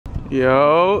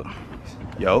Yo.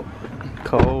 Yo.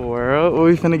 Cole World. What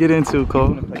we finna get into, Cole?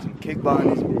 I'm gonna play some kickball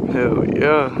in this bitch. Hell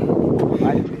yeah.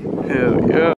 Mightybay. Hell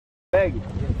yeah. Baggy.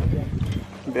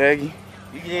 Baggy.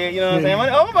 Yeah, you know what I'm saying?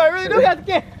 Oh, my boy really do got the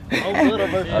kid. Oh, little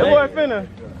version. That boy finna.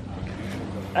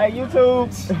 Hey, YouTube.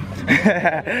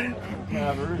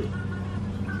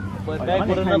 But back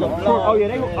with another vlog. Oh, yeah.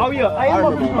 They go, oh, yeah. Hey, I'm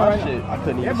up in my shit. I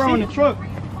couldn't even see. That bro in the truck.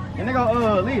 And they go,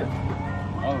 Leah.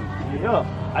 Oh. Yeah.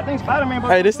 I think Spider-Man.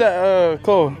 Hey, this that,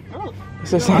 Cole.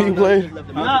 Is that song you played?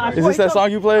 Nah, is this that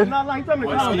song you played? Nah, like, tell me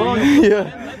to call him, bro. Yeah.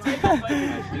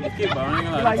 They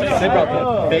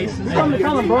brought the bases. Tell me to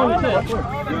call him, bro.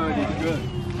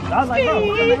 I was like,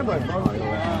 bro,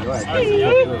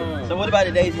 So what about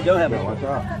the days you don't have one?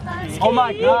 oh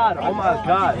my god, oh my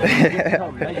god.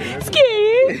 Ski.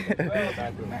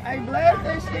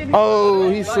 Oh,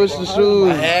 he switched the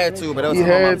shoes. I had to, but that was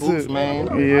my boots, man.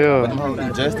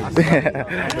 Yeah. Justice.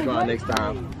 I'm going next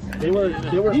time. They were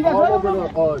all over the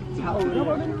tower.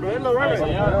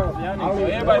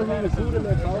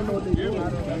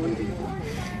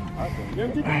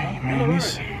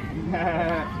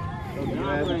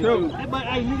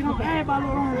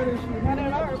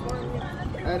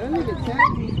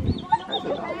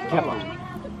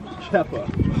 Keppa.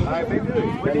 Alright, baby.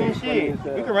 But then shit,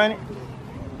 we can run it.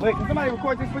 Wait, can somebody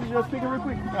record this footage of speaking real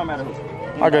quick? It don't matter who.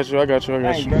 I got you.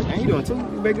 And you doing too?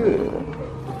 You be good.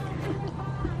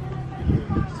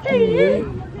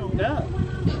 Yeah.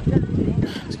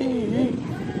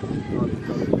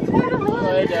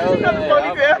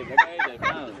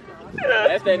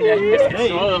 That's that guy.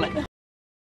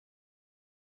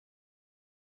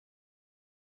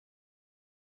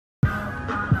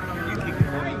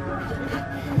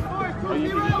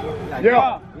 Yeah.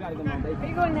 Are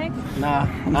you going next? Nah,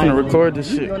 I'm gonna record this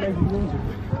shit. Make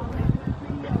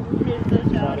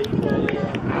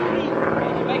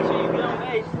sure you get on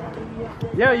base.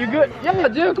 Yeah, you good? Yeah,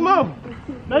 Jill, come on.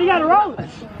 No, you gotta roll it.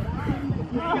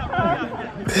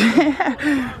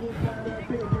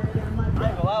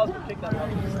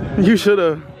 You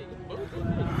should've.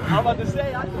 I'm about to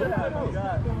say, I should have. Oh,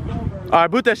 God.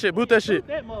 Alright, boot that shit. Boot that shit.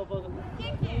 That motherfucker.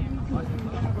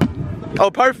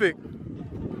 Oh, perfect.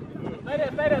 Play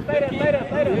that.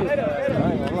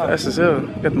 That's his hell.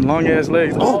 Got them long ass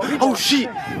legs. Oh shit.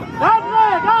 Don't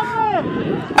play.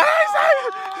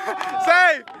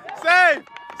 Hey,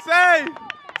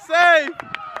 save.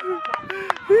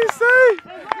 He's safe.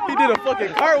 He did a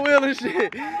fucking cartwheel and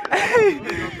shit.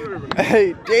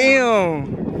 Hey, damn.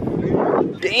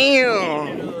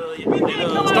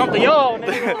 Stomp the y'all.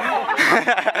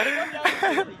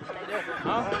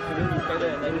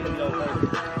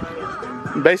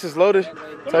 Bases loaded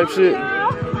type shit.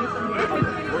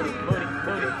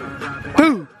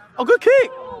 Who? Oh, good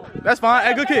kick. That's fine.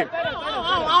 Hey, good kick.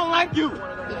 I don't like you.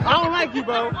 I don't like you,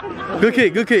 bro. Good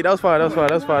kick. That was fine. They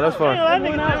went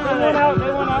out.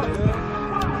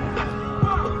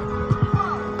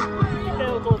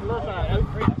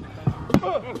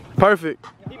 Perfect.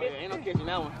 Ain't no catching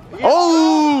that one.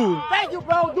 Oh! Thank you,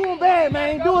 bro. Do him bad,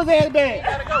 man. Do his ass bad.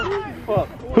 Fuck.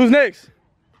 Who's next?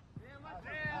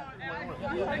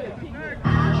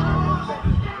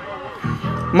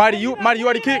 Mighty, you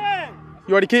already kicked?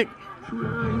 You already kicked?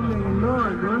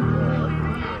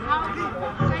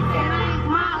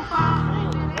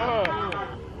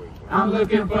 I'm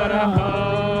looking for the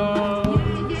hoe.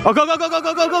 Oh, go.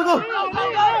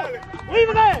 Leave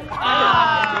it there.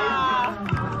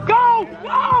 Go.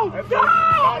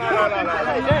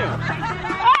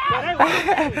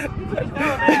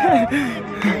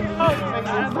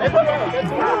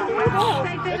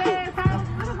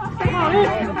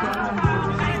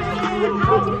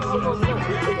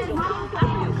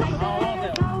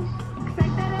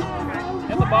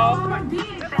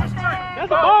 That's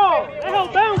a ball. That hell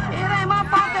bounce. It ain't my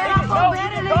fault that I'm so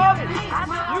bad at it.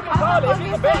 You can call it.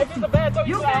 If it's a bad talk,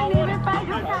 You can't even fight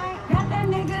your time. Got that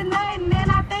nigga name,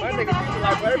 and I think it's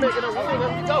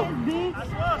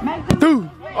Dude.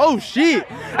 Oh, shit.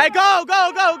 Hey, go.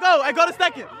 Hey, go to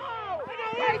second.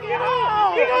 Take it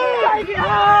off.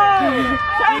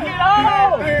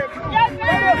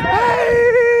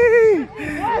 Hey.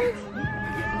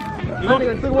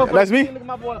 That's me. Look at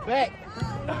my boy back.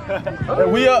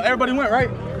 We everybody went, right?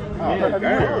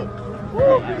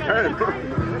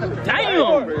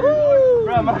 Damn.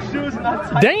 Bro, my shoes not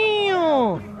tight.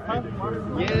 Damn.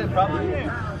 Yeah, probably.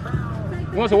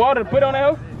 You want some water to put on that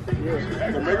hoe?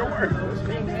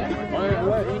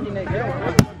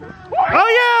 Oh,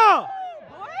 yeah.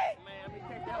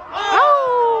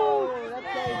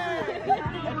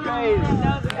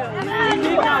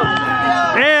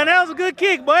 Man, that was a good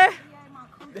kick, boy.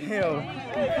 Damn.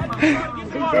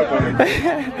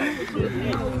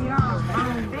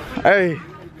 Hey,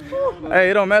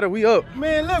 it don't matter. We up.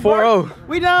 Man, look, 4-0.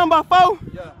 We down by 4,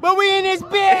 but we in this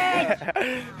bitch.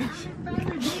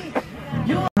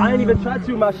 I ain't even tried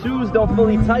to. My shoes don't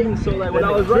fully tighten, so like when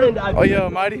I was running, Oh yeah,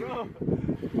 Mighty.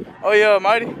 Oh yeah,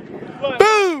 Mighty. Look,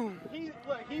 Boom. He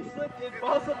slipped. It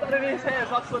ball slipped out of his hands.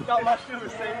 I slipped out my shoes at the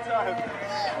same time.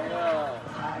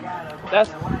 That's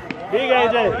big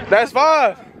AJ. That's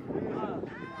 5.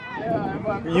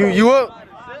 You up?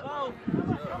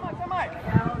 Come on.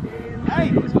 Hey,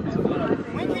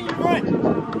 when can you run?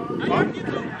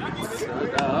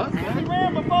 He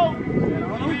ran before.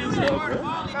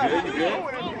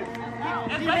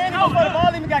 He ran before the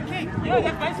ball even got kicked. Yeah,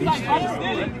 that's basically like fight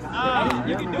stealing.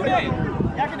 You can do that.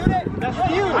 Y'all can do that? That's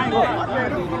you.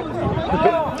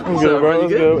 I'm good, bro.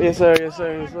 Let's go. Yes, sir. Yes,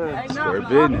 sir. Yes, sir. Square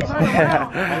business.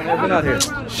 I've been out here.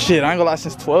 Shit, I ain't gonna lie,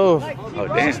 since 12. Oh,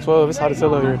 damn. Since 12, it's hot as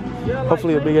hell out here.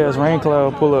 Hopefully a big ass rain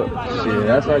cloud pull up. Shit,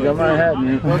 that's why I got my hat,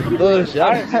 man.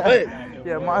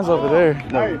 Yeah, mine's over there.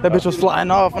 That bitch was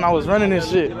flying off when I was running this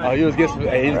shit. Oh, he was getting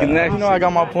action. You know I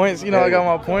got my points. I got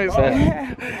my points. I'm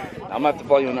gonna have to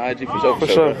follow you on the IG for sure. For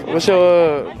sure. What's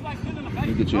your Let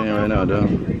me get you in right now, though.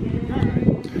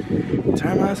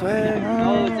 turn my swag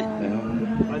on?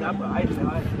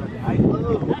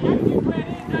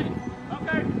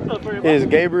 It's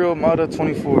Gabriel Mata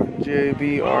 24.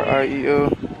 Gabriel.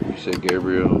 You said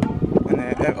Gabriel. And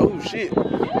then, oh shit.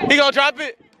 He gonna drop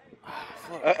it.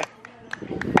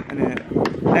 And then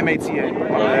MATA.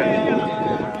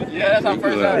 Yeah, that's our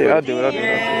first time. Yeah, I'll do it.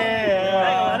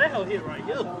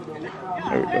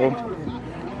 There we go.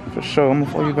 For sure. I'm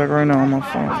gonna follow you back right now on my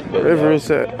phone. Wherever it's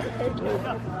at.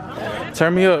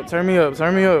 Turn me up. Take me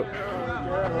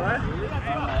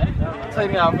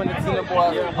out when the team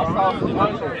boy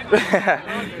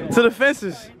To the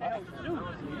fences.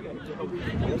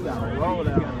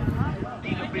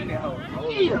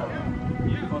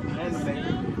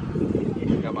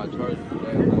 Got my charger.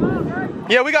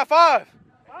 Yeah, we got 5.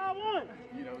 5-1.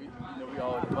 You know, we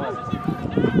all at the bus.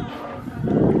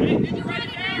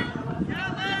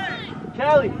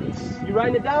 Callie, you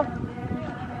writing it down?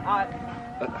 Alright.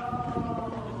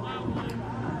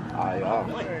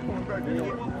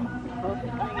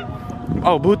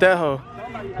 Oh, boot that hoe.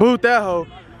 Boot that hoe.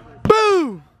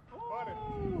 Boo!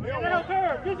 Hey,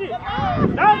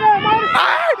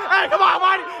 Come on,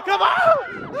 Marty! Come on!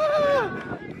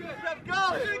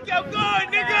 Kept going,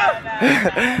 nigga.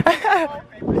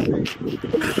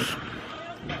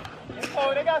 Oh,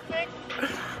 they got 6.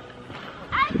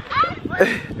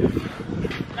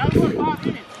 That was for 5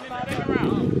 minutes. Second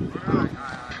round.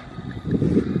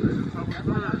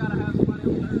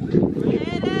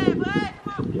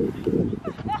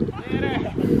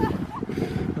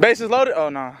 Bases loaded? Oh,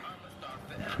 nah.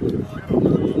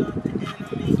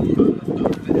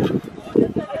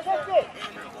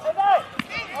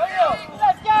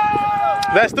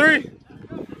 That's 3.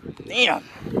 Damn.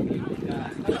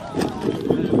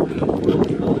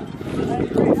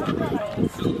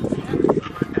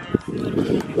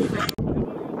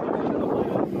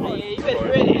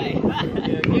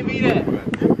 Give me that.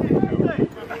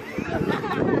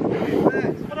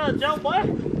 What up, Joe boy?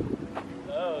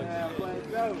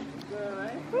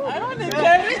 I don't think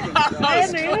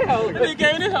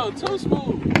gave this hoe too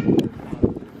smooth.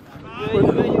 You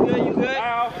good?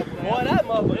 Boy, that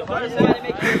motherfucker. First time to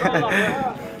make sure you roll off,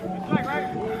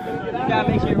 You gotta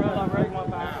make sure you roll off right one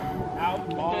time.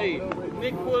 Hey,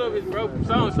 Nick pulled up his rope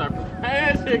song start.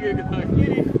 Hey, that nigga gonna get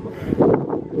it.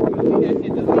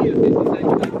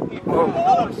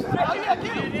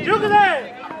 Juke that!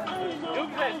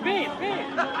 Spin.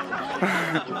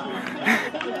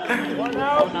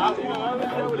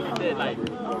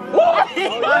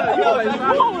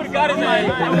 Got his name.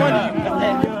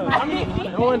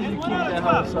 No wonder you keep that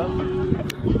hoe, so.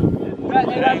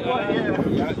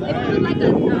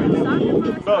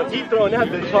 Bro, keep throwing that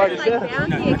bitch hard as hell.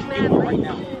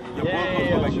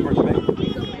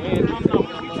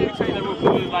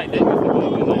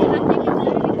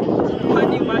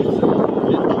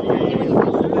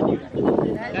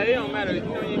 It don't matter. You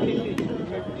know you kick it.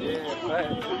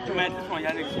 Come at this point,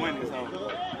 y'all niggas winning, so.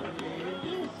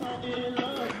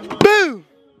 Boo!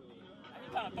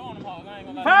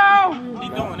 How? He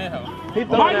throwing that hoe. He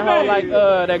throwing that hoe like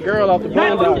that girl off the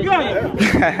boondocks.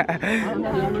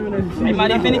 Hey,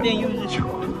 Mighty, if anything, use this.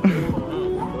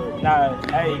 Nah,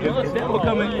 hey, if that hoe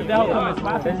come in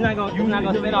spots, it's not gonna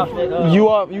spin off that. You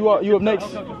up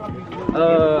next. I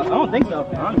don't think so,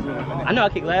 honestly. I know I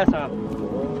kicked last time.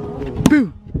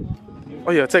 Boo!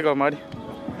 Oh yeah, take off, Mighty.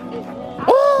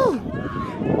 Ooh!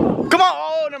 Come on!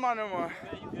 Oh, never mind.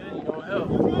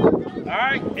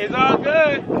 Alright, it's all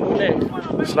good.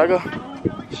 Should I go?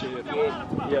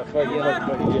 Yeah, fuck it,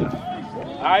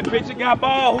 yeah. Alright, pitcher got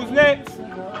ball. Who's next?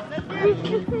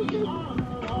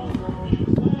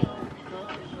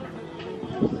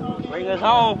 Bring us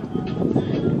home.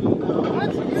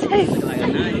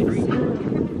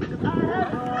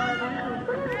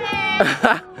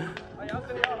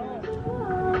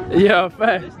 Yeah,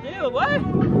 fact. Still, what?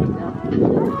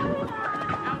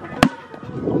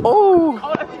 Oh,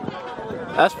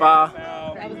 that's foul.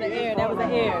 That was the air, that was the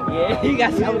air. Yeah, you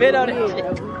got some bit on that shit.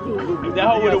 If that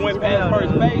hoe would have went past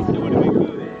first base, it would have been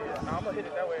good. I'm gonna hit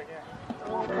it that way again.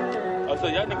 Oh, so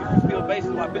y'all niggas can steal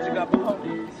bases while bitch got ball.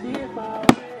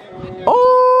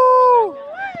 Oh!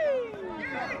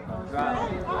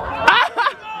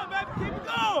 Keep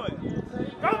going.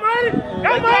 Go, Mighty.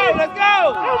 Go, Mighty. Let's go.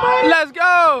 Let's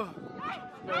go!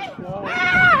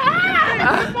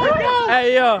 Hey,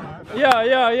 yo,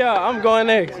 I'm going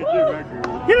next.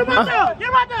 Get him out there! Get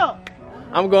him out there!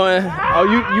 I'm going. Oh,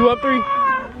 you up 3?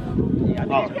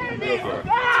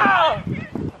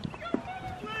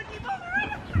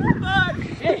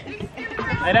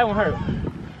 Hey, that one hurt.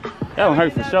 That one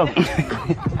hurt for sure.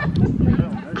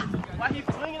 Why he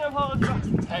swinging them hoes?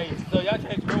 Hey, so y'all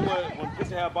can't go when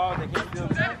bitches have balls, they can't steal.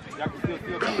 Y'all can still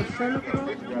steal bases.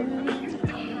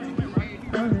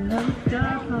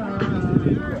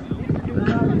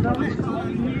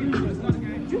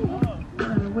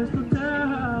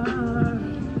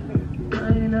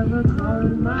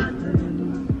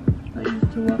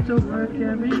 To work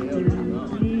every day,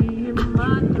 in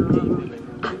my door,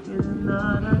 in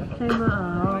another came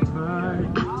out right.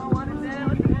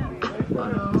 But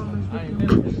I always do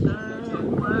the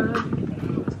same way,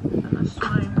 and I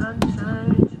swing and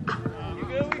change.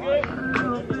 A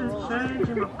little bit change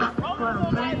in my pocket, but I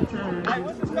maintain.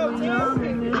 Young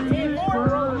and innocent,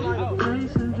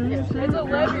 chasing dreams and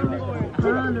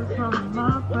running from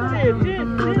my problems. I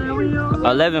know that we all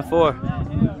 11-4.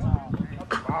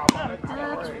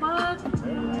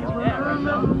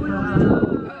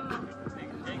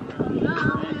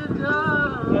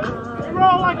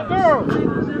 roll like a girl.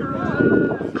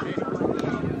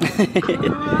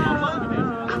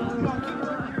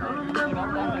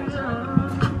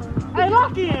 Hey,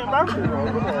 lock in, bro.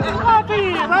 Lock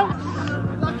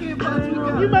in, bro.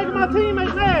 You making my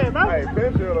teammates mad, bro. Hey,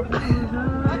 Ben Shiller.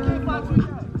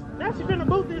 Now she finna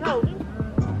boot this hoe.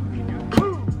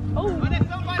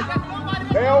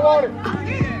 They don't want it.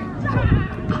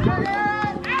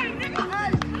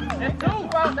 That's two,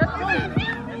 bro. That's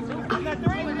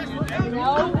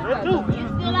two.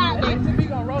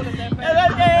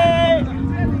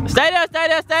 Stay there, stay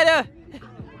there, stay there.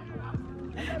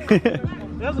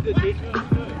 That was a good kick.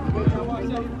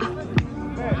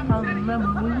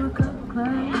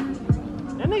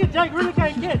 That nigga Jake really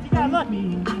can't catch. He got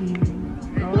lucky.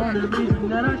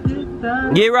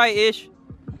 Get right, Ish.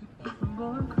 Come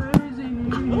on,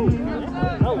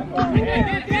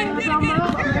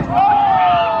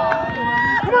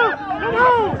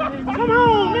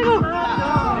 nigga.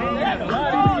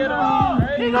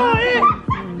 Nigga, in.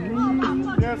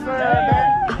 Yes, sir.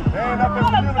 They ain't up in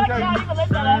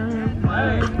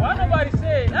Hey, why nobody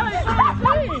say it?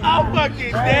 I'm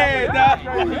fucking dead, dog.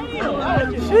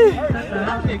 Shit.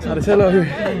 How the hell out here?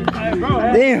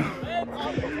 Damn.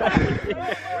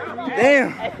 Damn.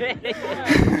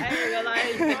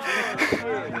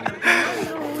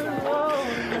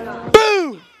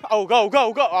 Boom! Oh, go,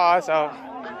 go, go. Oh, that's out.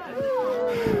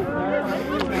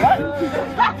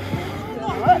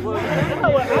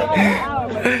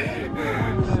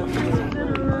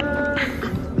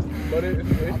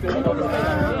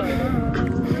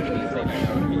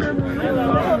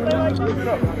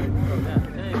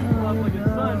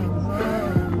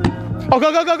 Oh, go,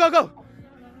 go, go, go, go.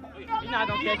 He's not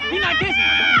gonna catch it. He's not catching it.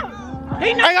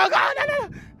 He's not. Hey, go, go, no, no.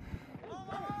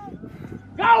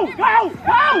 Go, go,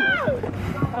 go.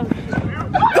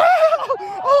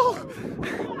 Oh.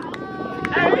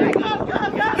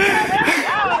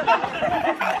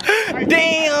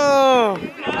 Damn!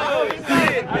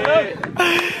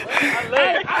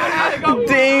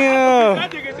 Damn! That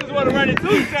nigga just want to run it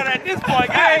too shot at this point.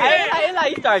 It's like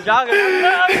he started jogging.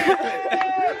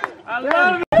 I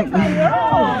love it.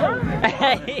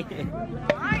 Hey.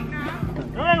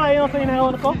 You don't see that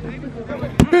on the phone.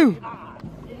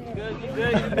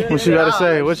 What you gotta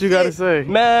say? What you gotta say?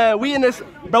 Man, we in this,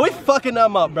 bro. We fucking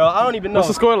them up, bro. I don't even know. What's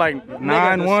the score like?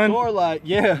 9-1? Score like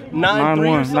 9-3,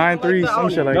 9-3, some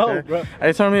shit like that. Bro.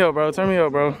 Hey, turn me up, bro. Turn me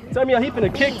up, bro. Turn me up. He finna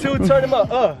kick too. Turn him up.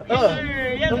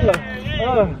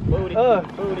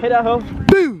 Hit that hoe.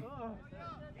 Boo!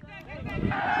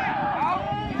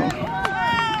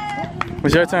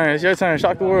 It's your turn. It's your turn.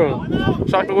 Shock the world.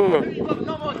 Shock the world. Lock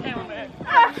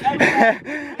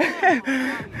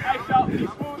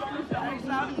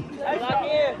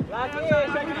in. Lock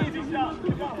in.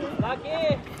 Lock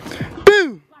in.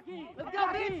 Boo! Let's go,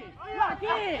 bitch. Lock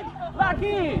in. Lock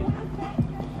in.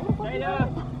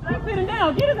 Stay sitting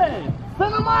down. Get it there. Put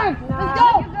my mark. Let's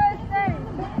go.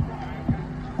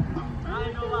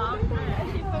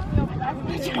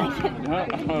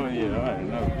 Oh yeah, all right,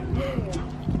 no.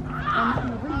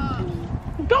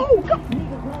 Go.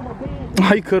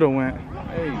 Oh, he could have went.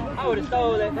 I would have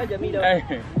stole that. That's just me though.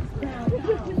 Hey.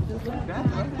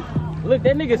 Look,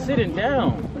 that nigga sitting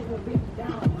down.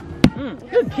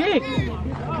 Good kick.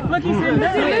 Look, he's sitting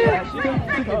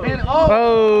down.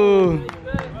 Oh.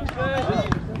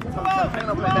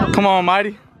 Come on,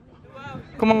 Mighty.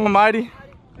 Come on, Mighty.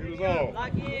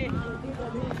 Lock in.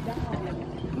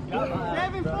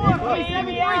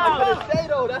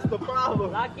 7-4. That's the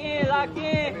problem. Lock in. Lock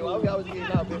in. Why we always getting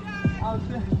out, man?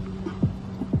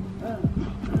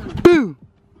 Boo!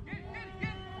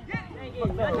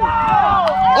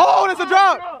 Oh, that's a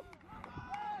drop!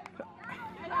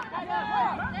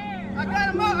 I got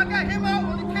him out. I got him out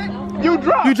on the kick. You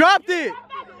dropped it!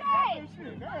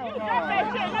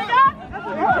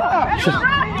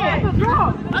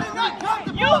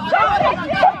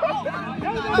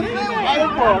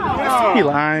 He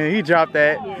lying. He dropped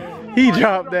that. He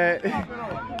dropped that.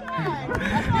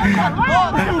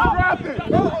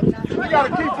 We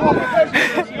gotta keep full possession.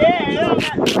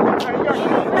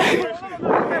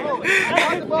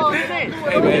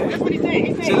 Hey man,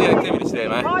 silly activity today,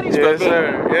 man. Yes,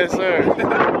 sir. Yes, sir.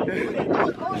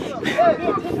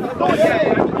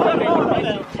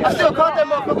 I still caught that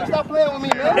motherfucker. Stop playing with me,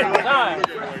 man.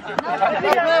 Stop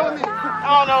playing with me. I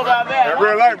don't know about that. In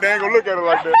real life, they ain't gonna look at it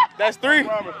like that. That's 3.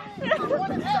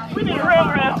 We need a real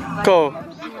round. Cool.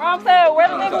 I'm saying, where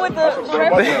the nigga with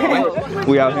the...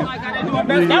 We out here.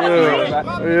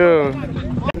 Yeah.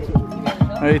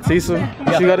 Hey, Tisa,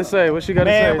 what you gotta say? What you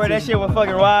gotta say? Man, bro, that shit was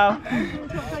fucking wild.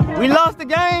 We lost the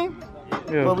game,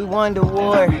 but we won the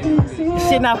war. This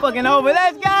shit not fucking over.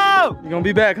 Let's go! You gonna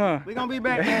be back, huh? We gonna be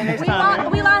back man, next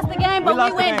time. We lost the game, but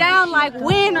we went down like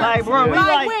winners. Like, bro, we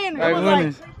like winners. Like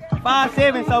winners.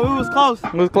 5-7, so it was close.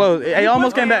 It was close. Hey, y'all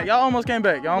almost came back. Y'all almost came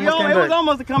back. Y'all almost came It was back.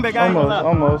 almost a comeback. I ain't gonna lie.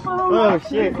 Almost. Oh,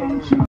 shit.